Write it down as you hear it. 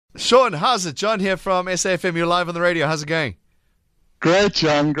Shaun, how's it? John here from SAFM. You're live on the radio. How's it going? Great,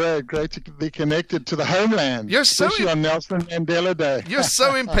 John. Great to be connected to the homeland. Especially on Nelson Mandela Day. You're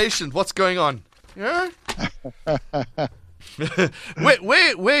so impatient. What's going on? Yeah.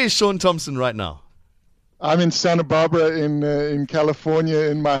 where is Shaun Tomson right now? I'm in Santa Barbara in California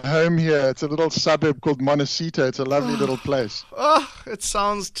in my home here. It's a little suburb called Montecito. It's a lovely little place. Oh, it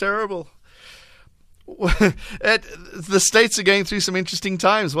sounds terrible. The States are going through some interesting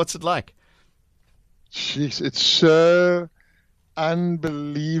times. What's it like? Jeez, it's so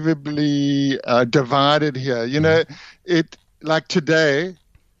unbelievably divided here. You know, like today,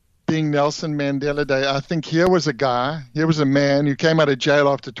 being Nelson Mandela Day, I think here was a man who came out of jail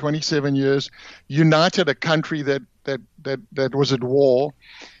after 27 years, united a country that was at war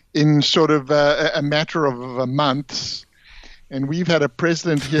in sort of a matter of months. And we've had a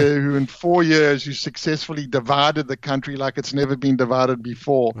president here who in 4 years who successfully divided the country like it's never been divided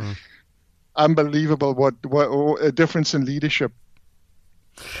before. Unbelievable what a difference in leadership.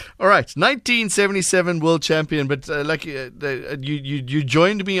 All right, 1977 world champion, but you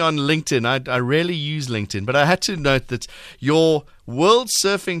joined me on LinkedIn. I rarely use LinkedIn, but I had to note that your world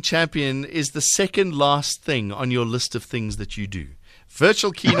surfing champion is the second last thing on your list of things that you do.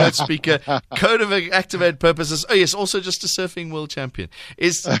 Virtual keynote speaker, code of activated purposes. Oh yes, also just a surfing world champion.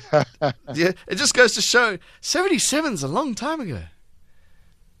 It just goes to show 77's a long time ago.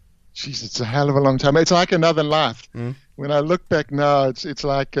 Jeez, it's a hell of a long time. It's like another life. When I look back now, it's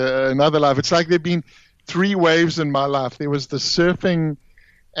like another life. It's like there've been three waves in my life. There was the surfing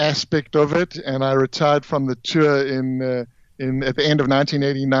aspect of it, and I retired from the tour at the end of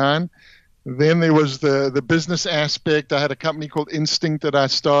 1989. Then there was the business aspect. I had a company called Instinct that I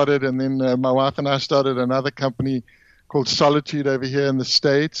started, and then my wife and I started another company called Solitude over here in the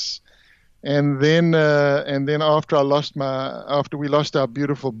States. And then after we lost our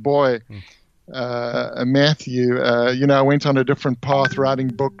beautiful boy, Matthew, I went on a different path, writing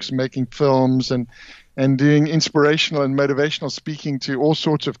books, making films, and doing inspirational and motivational speaking to all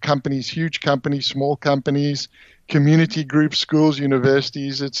sorts of companies, huge companies, small companies, community groups, schools,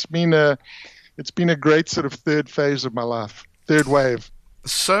 universities. It's been a great sort of third phase of my life, third wave.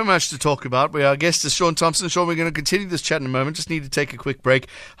 So much to talk about. Our guest is Shaun Tomson. Shaun, we're going to continue this chat in a moment. Just need to take a quick break.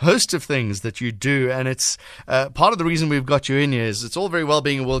 Host of things that you do, and it's part of the reason we've got you in here is it's all very well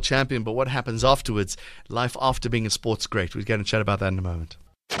being a world champion, but what happens afterwards, life after being a sports great. We're going to chat about that in a moment.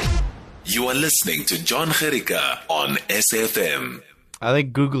 You are listening to John Gericka on SAFM. I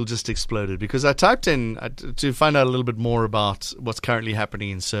think Google just exploded because I typed in to find out a little bit more about what's currently happening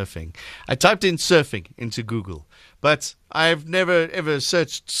in surfing. I typed in surfing into Google, but I've never ever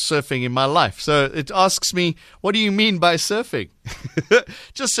searched surfing in my life. So it asks me, what do you mean by surfing?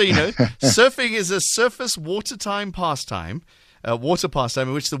 Just so you know, surfing is a surface water pastime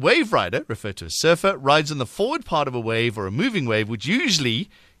in which the wave rider, referred to as surfer, rides on the forward part of a wave or a moving wave, which usually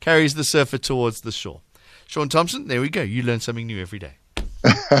carries the surfer towards the shore. Shaun Tomson, there we go. You learn something new every day.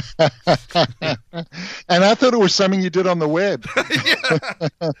 And I thought it was something you did on the web.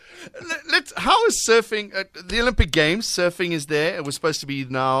 How is surfing the Olympic Games? Surfing is there. It was supposed to be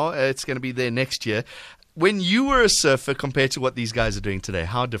now. It's going to be there next year. When you were a surfer compared to what these guys are doing today,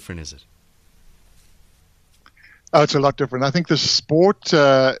 how different is it? Oh, it's a lot different. I think the sport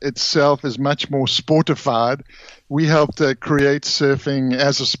itself is much more sportified. We helped create surfing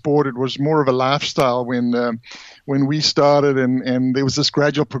as a sport. It was more of a lifestyle when we started, and there was this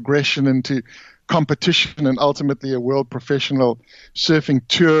gradual progression into competition and ultimately a world professional surfing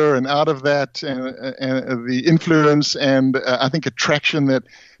tour. And out of that, the influence and I think attraction that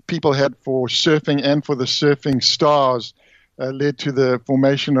people had for surfing and for the surfing stars led to the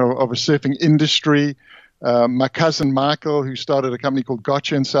formation of a surfing industry. My cousin Michael, who started a company called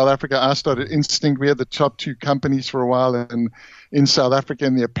Gotcha in South Africa, I started Instinct. We had the top two companies for a while in South Africa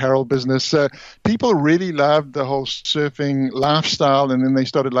in the apparel business. So people really loved the whole surfing lifestyle, and then they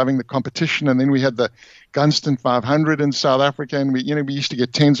started loving the competition. And then we had the Gunston 500 in South Africa, and we used to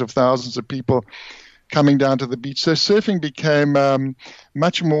get tens of thousands of people coming down to the beach. So surfing became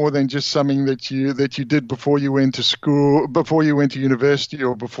much more than just something that you did before you went to school, before you went to university,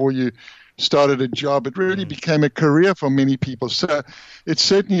 or before you started a job. It really became a career for many people. So it's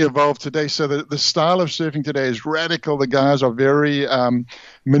certainly evolved today. So the style of surfing today is radical. The guys are very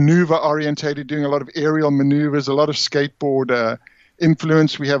maneuver orientated, doing a lot of aerial maneuvers, a lot of skateboard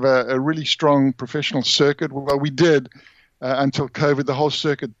influence. We have a really strong professional circuit. Well, we did until COVID. The whole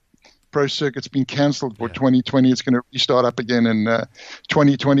pro circuit's been cancelled for 2020. It's going to restart up again in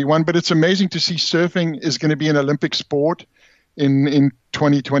 2021. But it's amazing to see surfing is going to be an Olympic sport in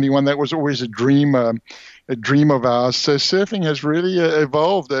 2021. That was always a dream. a dream of ours. So surfing has really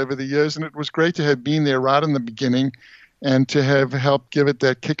evolved over the years, and it was great to have been there right in the beginning and to have helped give it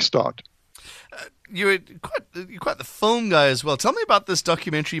that kickstart. You're quite the film guy as well. Tell me about this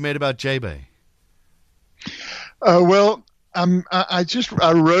documentary you made about J-Bay. Well,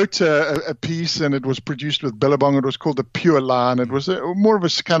 I wrote a piece, and it was produced with Billabong. It was called The Pure Line. It was more of a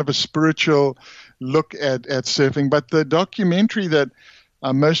kind of a spiritual look at surfing. But the documentary that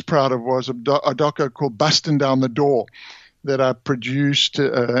I'm most proud of was a doco called Bustin' Down the Door that I produced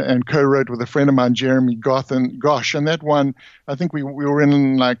and co-wrote with a friend of mine, Jeremy Gosh. And that one, I think we were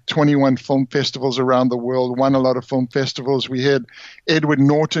in like 21 film festivals around the world, won a lot of film festivals. We had Edward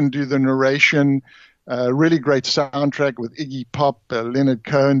Norton do the narration, really great soundtrack with Iggy Pop, Leonard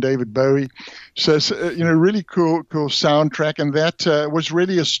Cohen, David Bowie. So really cool soundtrack. And that was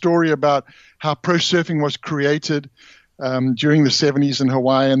really a story about how pro surfing was created during the 70s in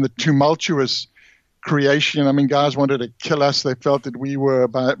Hawaii, and the tumultuous creation. I mean, guys wanted to kill us. They felt that we were,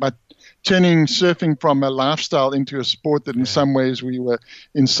 by turning surfing from a lifestyle into a sport, that in some ways we were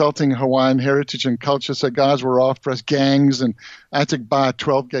insulting Hawaiian heritage and culture. So guys were after us, gangs, and I had to buy a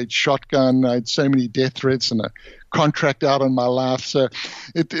 12-gauge shotgun. I had so many death threats and a contract out on my life. So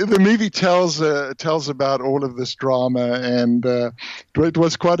the movie tells about all of this drama, and it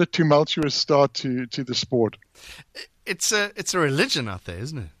was quite a tumultuous start to the sport. It's a religion out there,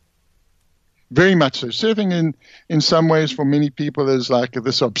 isn't it? Very much so. Surfing in some ways for many people is like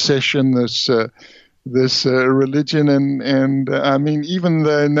this obsession, this religion. And I mean, even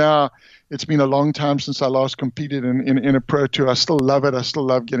though now it's been a long time since I last competed in a pro tour, I still love it. I still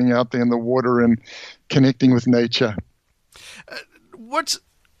love getting out there in the water and connecting with nature. Was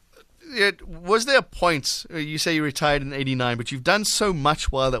there a point, you say you retired in 89, but you've done so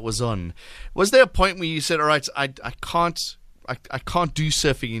much while that was on. Was there a point where you said, all right, I can't do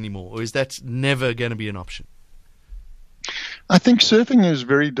surfing anymore, or is that never going to be an option? I think surfing is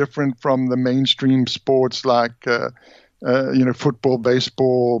very different from the mainstream sports like football,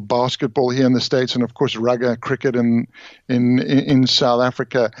 baseball, basketball here in the States, and of course rugby, cricket in South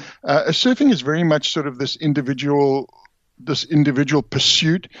Africa. Surfing is very much sort of this individual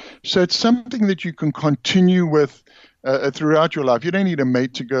pursuit. So it's something that you can continue with throughout your life. You don't need a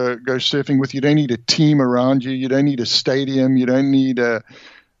mate to go surfing with. You don't need a team around you. You don't need a stadium. You don't need a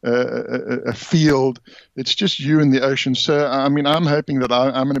field. It's just you in the ocean. So, I mean, I'm hoping that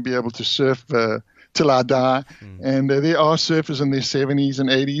I'm going to be able to surf till I die. And there are surfers in their 70s and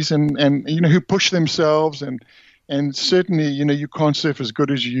 80s and who push themselves and certainly, you can't surf as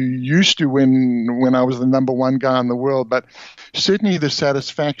good as you used to when I was the number one guy in the world. But certainly the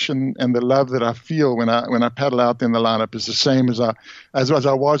satisfaction and the love that I feel when I paddle out there in the lineup is the same as I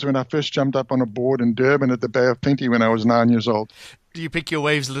was when I first jumped up on a board in Durban at the Bay of Plenty when I was 9 years old. Do you pick your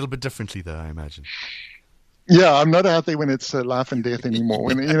waves a little bit differently, though, I imagine? Yeah, I'm not out there when it's life and death anymore.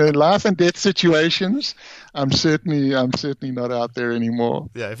 When life and death situations, I'm certainly not out there anymore.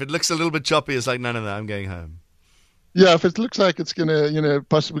 Yeah, if it looks a little bit choppy, it's like none of that. I'm going home. Yeah, if it looks like it's going to,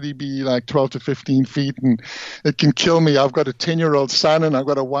 possibly be like 12 to 15 feet and it can kill me. I've got a 10-year-old son and I've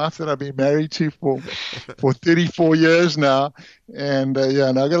got a wife that I've been married to for 34 years now. And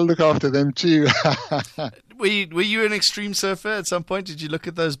and I've got to look after them too. Were you an extreme surfer at some point? Did you look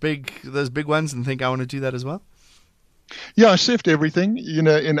at those big ones and think, I want to do that as well? Yeah, I surfed everything.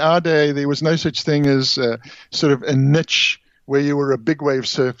 In our day, there was no such thing as sort of a niche where you were a big wave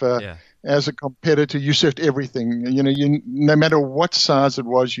surfer. Yeah. As a competitor, you surfed everything. No matter what size it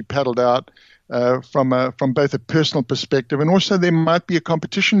was, you paddled out from both a personal perspective, and also there might be a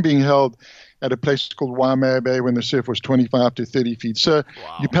competition being held at a place called Waimea Bay when the surf was 25 to 30 feet. So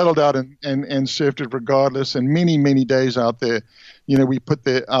you paddled out and surfed it regardless. And many, many days out there, we put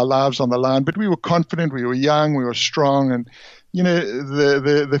our lives on the line. But we were confident, we were young, we were strong, and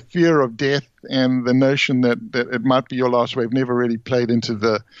the fear of death and the notion that it might be your last wave never really played into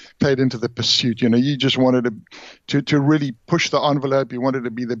the pursuit. You just wanted to really push the envelope. You wanted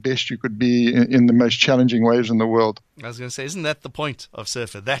to be the best you could be in the most challenging waves in the world. I was going to say, isn't that the point of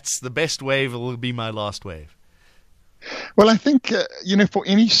surfer? That's the best wave will be my last wave. Well, I think for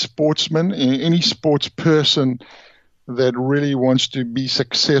any sportsman, any sports person that really wants to be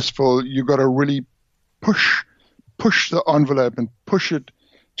successful, you got to really push the envelope and push it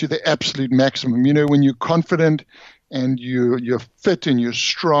to the absolute maximum. When you're confident and you're fit and you're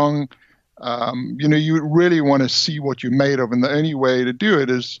strong, you really want to see what you're made of. And the only way to do it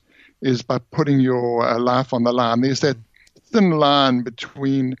is by putting your life on the line. There's that thin line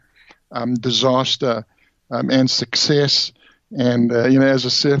between disaster and success. And, as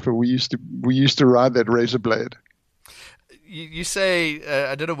a surfer, we used to ride that razor blade. you say,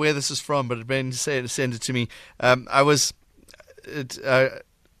 I don't know where this is from, but Ben send it to me. I wasn't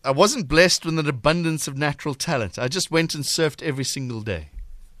blessed with an abundance of natural talent. I just went and surfed every single day.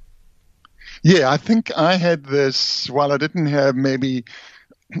 Yeah, I think I had this, while I didn't have maybe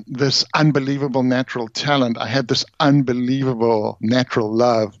this unbelievable natural talent, I had this unbelievable natural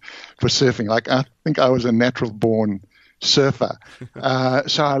love for surfing. Like, I think I was a natural born surfer.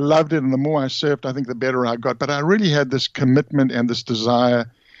 So I loved it. And the more I surfed, I think the better I got. But I really had this commitment and this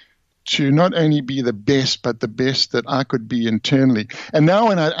desire to not only be the best, but the best that I could be internally. And now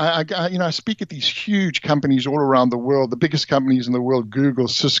when I speak at these huge companies all around the world, the biggest companies in the world, Google,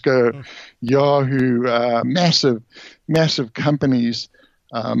 Cisco, Yahoo, massive companies.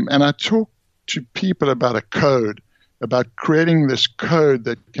 And I talk to people about a code, about creating this code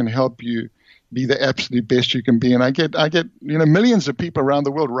that can help you be the absolute best you can be. And I get millions of people around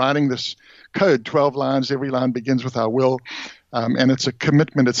the world writing this code, 12 lines. Every line begins with I will. And it's a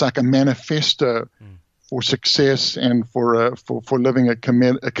commitment. It's like a manifesto for success and for living a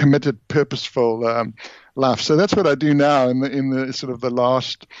committed, purposeful life. So that's what I do now in the sort of the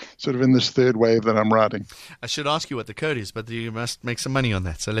last sort of in this third wave that I'm writing. I should ask you what the code is, but you must make some money on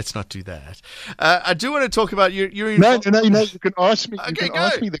that. So let's not do that. I do want to talk about your. No. You can ask me. Okay,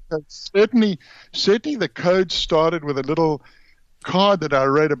 ask me the code. Certainly, the code started with a little card that I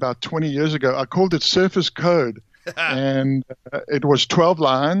wrote about 20 years ago. I called it Surfer's Code. And it was 12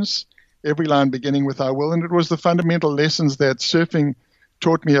 lines, every line beginning with I will. And it was the fundamental lessons that surfing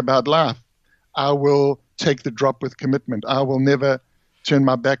taught me about life. I will take the drop with commitment. I will never turn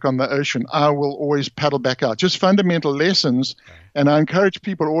my back on the ocean. I will always paddle back out. Just fundamental lessons. And I encourage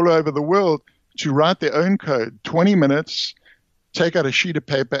people all over the world to write their own code. 20 minutes, take out a sheet of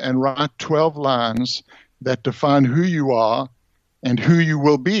paper and write 12 lines that define who you are and who you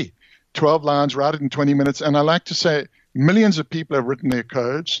will be. 12 lines, write it in 20 minutes. And I like to say millions of people have written their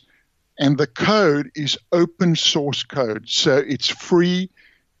codes, and the code is open source code. So it's free.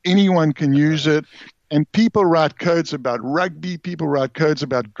 Anyone can use it. And people write codes about rugby. People write codes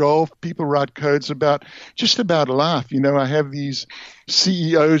about golf. People write codes about just about life. I have these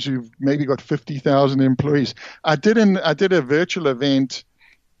CEOs who've maybe got 50,000 employees. I did a virtual event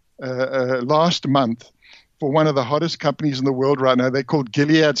last month for one of the hottest companies in the world right now. They're called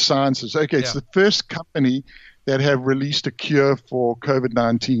Gilead Sciences. Okay, it's the first company that have released a cure for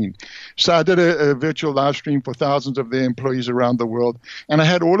COVID-19. So I did a virtual live stream for thousands of their employees around the world, and I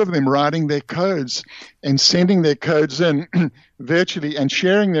had all of them writing their codes and sending their codes in virtually and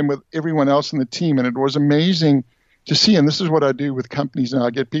sharing them with everyone else in the team. And it was amazing to see, and this is what I do with companies now. I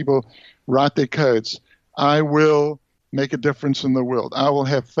get people write their codes. I will make a difference in the world. I will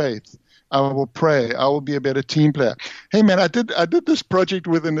have faith. I will pray. I will be a better team player. Hey, man, I did this project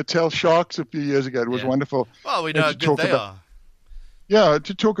with the Natal Sharks a few years ago. It was wonderful. Well, we know how good they are. Yeah,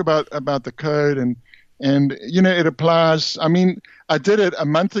 to talk about the code and it applies. I mean, I did it a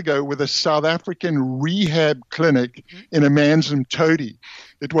month ago with a South African rehab clinic in Amanzimtoti.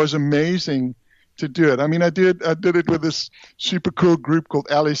 It was amazing to do it. I mean, I did it with this super cool group called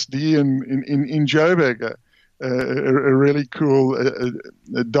LSD in Joburg. A really cool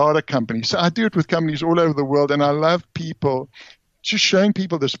data company. So I do it with companies all over the world, and I love people, just showing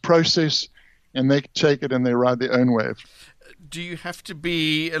people this process, and they take it and they ride their own wave. Do you have to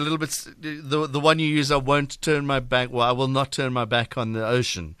be a little bit the one you use? I won't turn my back. Well, I will not turn my back on the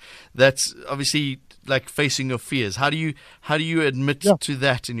ocean. That's obviously like facing your fears. How do you admit to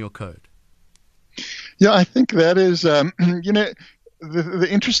that in your code? Yeah, I think that is The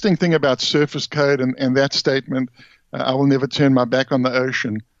interesting thing about Surfer's Code and that statement, I will never turn my back on the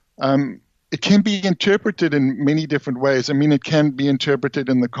ocean, it can be interpreted in many different ways. I mean, it can be interpreted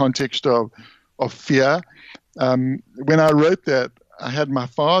in the context of fear. When I wrote that, I had my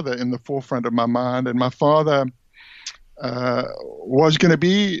father in the forefront of my mind, and my father was going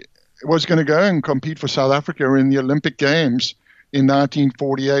to go and compete for South Africa in the Olympic Games in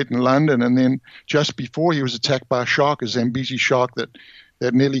 1948 in London, and then just before he was attacked by a shark, a Zambezi shark that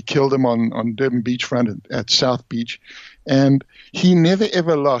nearly killed him on Durban beachfront at South Beach. And he never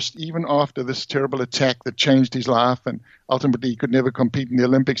ever lost, even after this terrible attack that changed his life, and ultimately he could never compete in the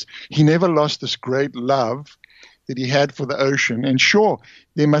Olympics. He never lost this great love that he had for the ocean. And sure,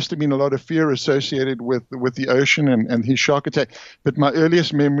 there must have been a lot of fear associated with the ocean and his shark attack. But my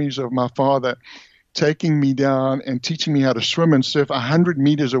earliest memories of my father taking me down and teaching me how to swim and surf 100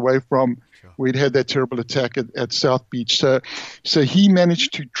 meters away from where he'd had that terrible attack at South Beach. So he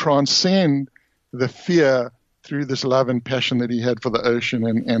managed to transcend the fear through this love and passion that he had for the ocean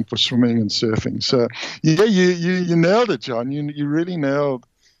and for swimming and surfing. So yeah, you nailed it, John. You really nailed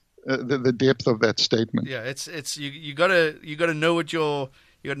the depth of that statement. Yeah, it's you gotta know what your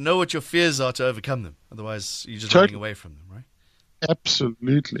fears are to overcome them. Otherwise, you're just running away from them, right?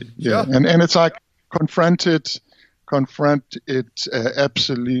 Absolutely, yeah. Sure. And it's like confront it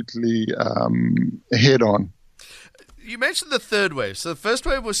absolutely head on. You mentioned the third wave. So the first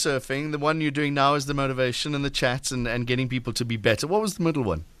wave was surfing. The one you're doing now is the motivation and the chats and getting people to be better. What was the middle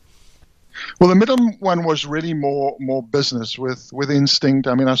one? Well, the middle one was really more business with Instinct.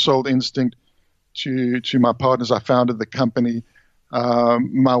 I mean, I sold Instinct to my partners. I founded the company.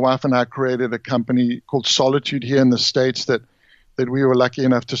 My wife and I created a company called Solitude here in the States that we were lucky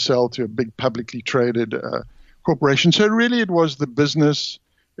enough to sell to a big publicly traded corporation. So really it was the business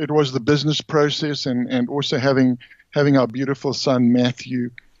process and also having our beautiful son, Matthew,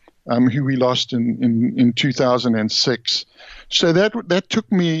 who we lost in 2006. So that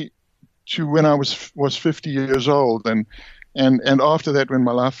took me to when I was 50 years old. And after that, when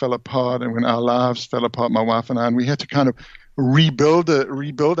my life fell apart and when our lives fell apart, my wife and I, and we had to kind of rebuild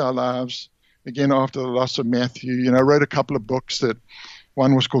our lives again after the loss of Matthew. I wrote a couple of books. That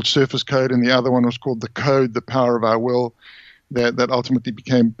one was called Surfer's Code and the other one was called The Code, The Power of Our Will, that ultimately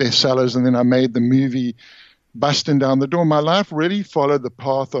became bestsellers. And then I made the movie Busting Down the Door. My life really followed the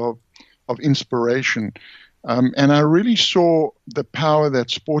path of inspiration. And I really saw the power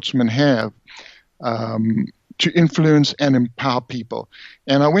that sportsmen have to influence and empower people.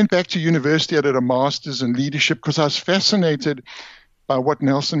 And I went back to university. I did a master's in leadership because I was fascinated by what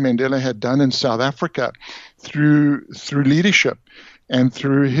Nelson Mandela had done in South Africa through leadership and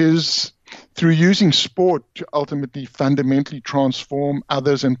through using sport to ultimately fundamentally transform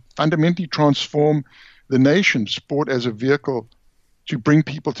others and fundamentally transform the nation. Sport as a vehicle to bring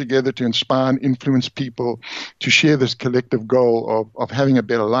people together, to inspire and influence people, to share this collective goal of having a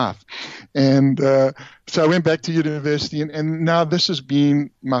better life. And so I went back to university, and now this has been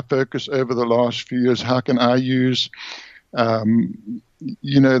my focus over the last few years. How can I use maybe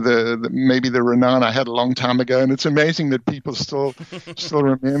the renown I had a long time ago, and it's amazing that people still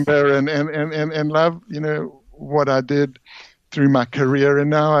remember and love what I did through my career, and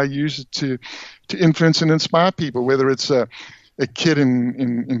now I use it to influence and inspire people, whether it's a kid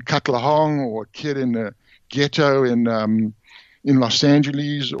in Katlehong or a kid in a ghetto in Los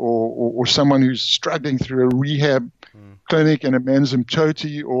Angeles or someone who's struggling through a rehab clinic in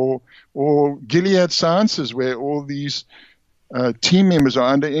Amanzimtoti or Gilead Sciences, where all these team members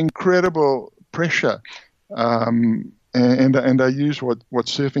are under incredible pressure. And I use what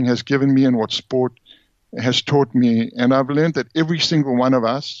surfing has given me and what sport has taught me. And I've learned that every single one of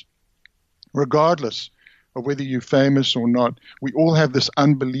us, regardless of whether you're famous or not, we all have this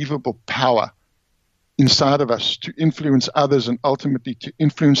unbelievable power inside of us to influence others and ultimately to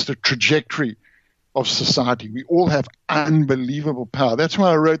influence the trajectory of society. We all have unbelievable power. That's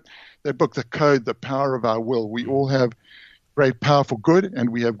why I wrote that book, The Code, The Power of Our Will. We all have great power for good and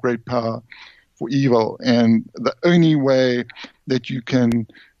we have great power for evil. And the only way that you can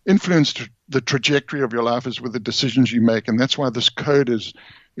influence the trajectory of your life is with the decisions you make. And that's why this code is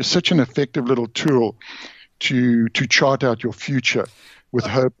such an effective little tool to chart out your future with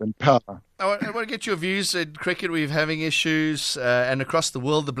hope and power. I want to get your views. In cricket, we're having issues, and across the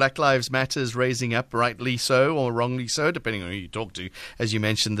world, the Black Lives Matter is raising up, rightly so or wrongly so, depending on who you talk to. As you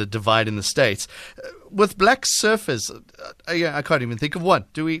mentioned, the divide in the States. With black surfers, I can't even think of one.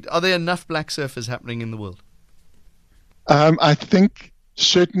 Are there enough black surfers happening in the world? I think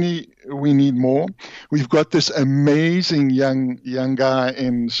certainly we need more. We've got this amazing young guy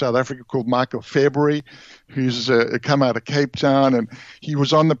in South Africa called Michael February, who's come out of Cape Town, and he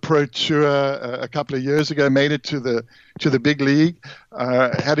was on the pro tour a couple of years ago, made it to the big league,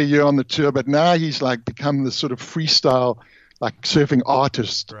 had a year on the tour, but now he's like become this sort of freestyle, like surfing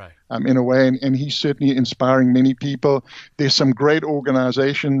artist, right. In a way, and he's certainly inspiring many people. There's some great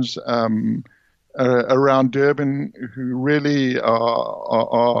organizations around Durban who really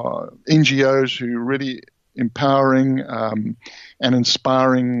are NGOs who really empowering and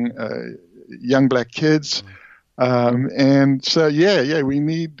inspiring young black kids. And so,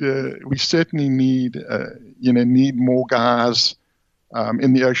 we certainly need more guys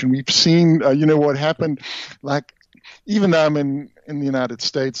in the ocean. We've seen, what happened, like, even though I'm in the United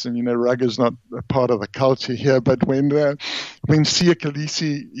States and, rugby's not a part of the culture here, but when Siya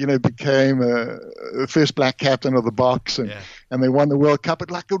Kolisi, became the first black captain of the Boks and they won the World Cup, it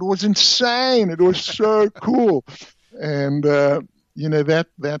was insane. It was so cool. And,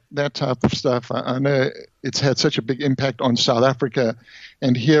 that type of stuff, I know it's had such a big impact on South Africa,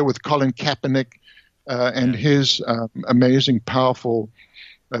 and here with Colin Kaepernick and his amazing, powerful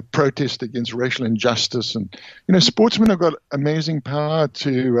protest against racial injustice. And sportsmen have got amazing power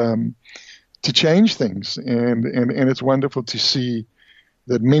to change things, and it's wonderful to see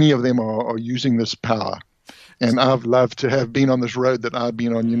that many of them are using this power. And I've loved to have been on this road that I've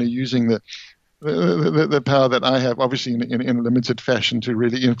been on, using the power that I have, obviously in a limited fashion, to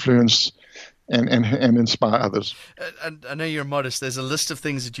really influence and inspire others. I know you're modest. There's a list of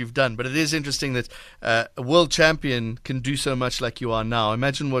things that you've done, but it is interesting that a world champion can do so much like you are now.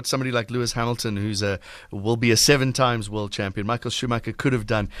 Imagine what somebody like Lewis Hamilton, will be a 7 times world champion, Michael Schumacher, could have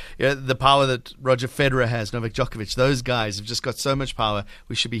done. The power that Roger Federer has, Novak Djokovic, those guys have just got so much power.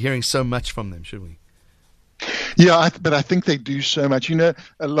 We should be hearing so much from them, should we? Yeah, but I think they do so much. A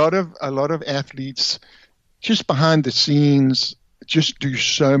lot of athletes just behind the scenes just do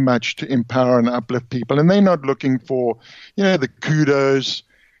so much to empower and uplift people, and they're not looking for the kudos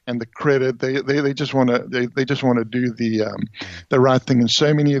and the credit. They just want to do the right thing. And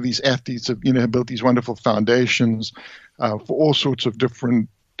so many of these athletes have built these wonderful foundations for all sorts of different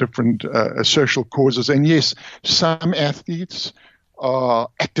social causes. And yes, some athletes are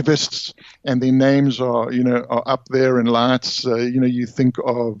activists, and their names are up there in lights. You think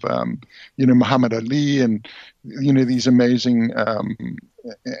of Muhammad Ali and these amazing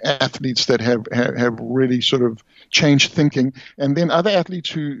athletes that have really sort of changed thinking, and then other athletes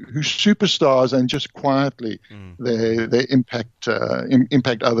who superstars and just quietly they impact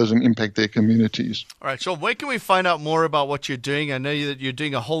others and impact their communities. All right, Shaun, where can we find out more about what you're doing? I know that you're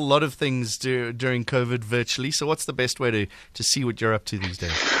doing a whole lot of things during COVID virtually, so what's the best way to see what you're up to these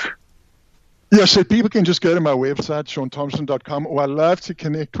days? Yeah, so people can just go to my website, ShaunTomson.com, or I love to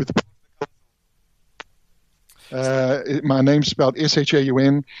connect with my name's spelled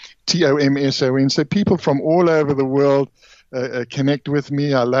ShaunTomson. So people from all over the world connect with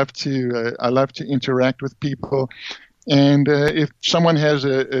me. I love to interact with people. And if someone has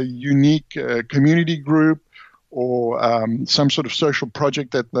a unique community group or some sort of social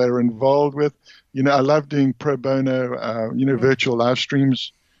project that they're involved with, I love doing pro bono, virtual live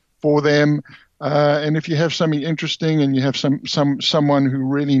streams for them. And if you have something interesting and you have someone who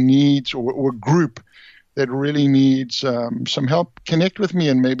really needs, or a group that really needs some help, connect with me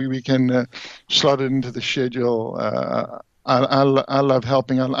and maybe we can slot it into the schedule. I love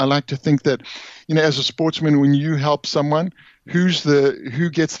helping. I like to think that, as a sportsman, when you help someone, who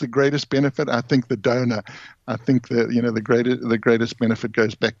gets the greatest benefit? I think the donor. I think that the greatest benefit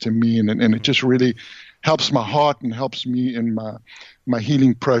goes back to me, and it just really helps my heart and helps me in my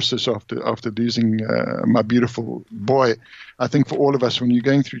healing process after losing my beautiful boy. I think for all of us, when you're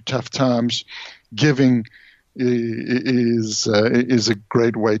going through tough times, giving is a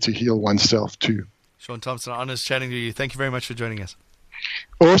great way to heal oneself too. Shaun Tomson, honest chatting to you. Thank you very much for joining us.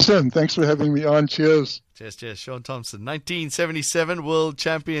 Awesome. Thanks for having me on. Cheers. Cheers. Shaun Tomson, 1977 world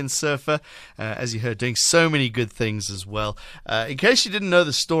champion surfer. As you heard, doing so many good things as well. In case you didn't know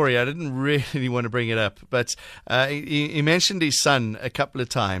the story, I didn't really want to bring it up, but he mentioned his son a couple of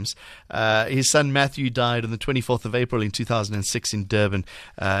times. His son Matthew died on the 24th of April in 2006 in Durban.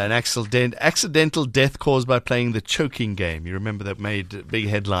 An accidental death caused by playing the choking game. You remember that made big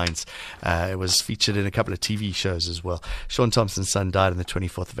headlines. It was featured in a couple of TV shows as well. Shaun Tomson's son died on the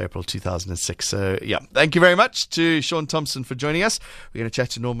 24th of April 2006. So, yeah, thank you very much to Shaun Tomson for joining us. We're going to chat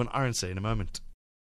to Norman Arendse in a moment.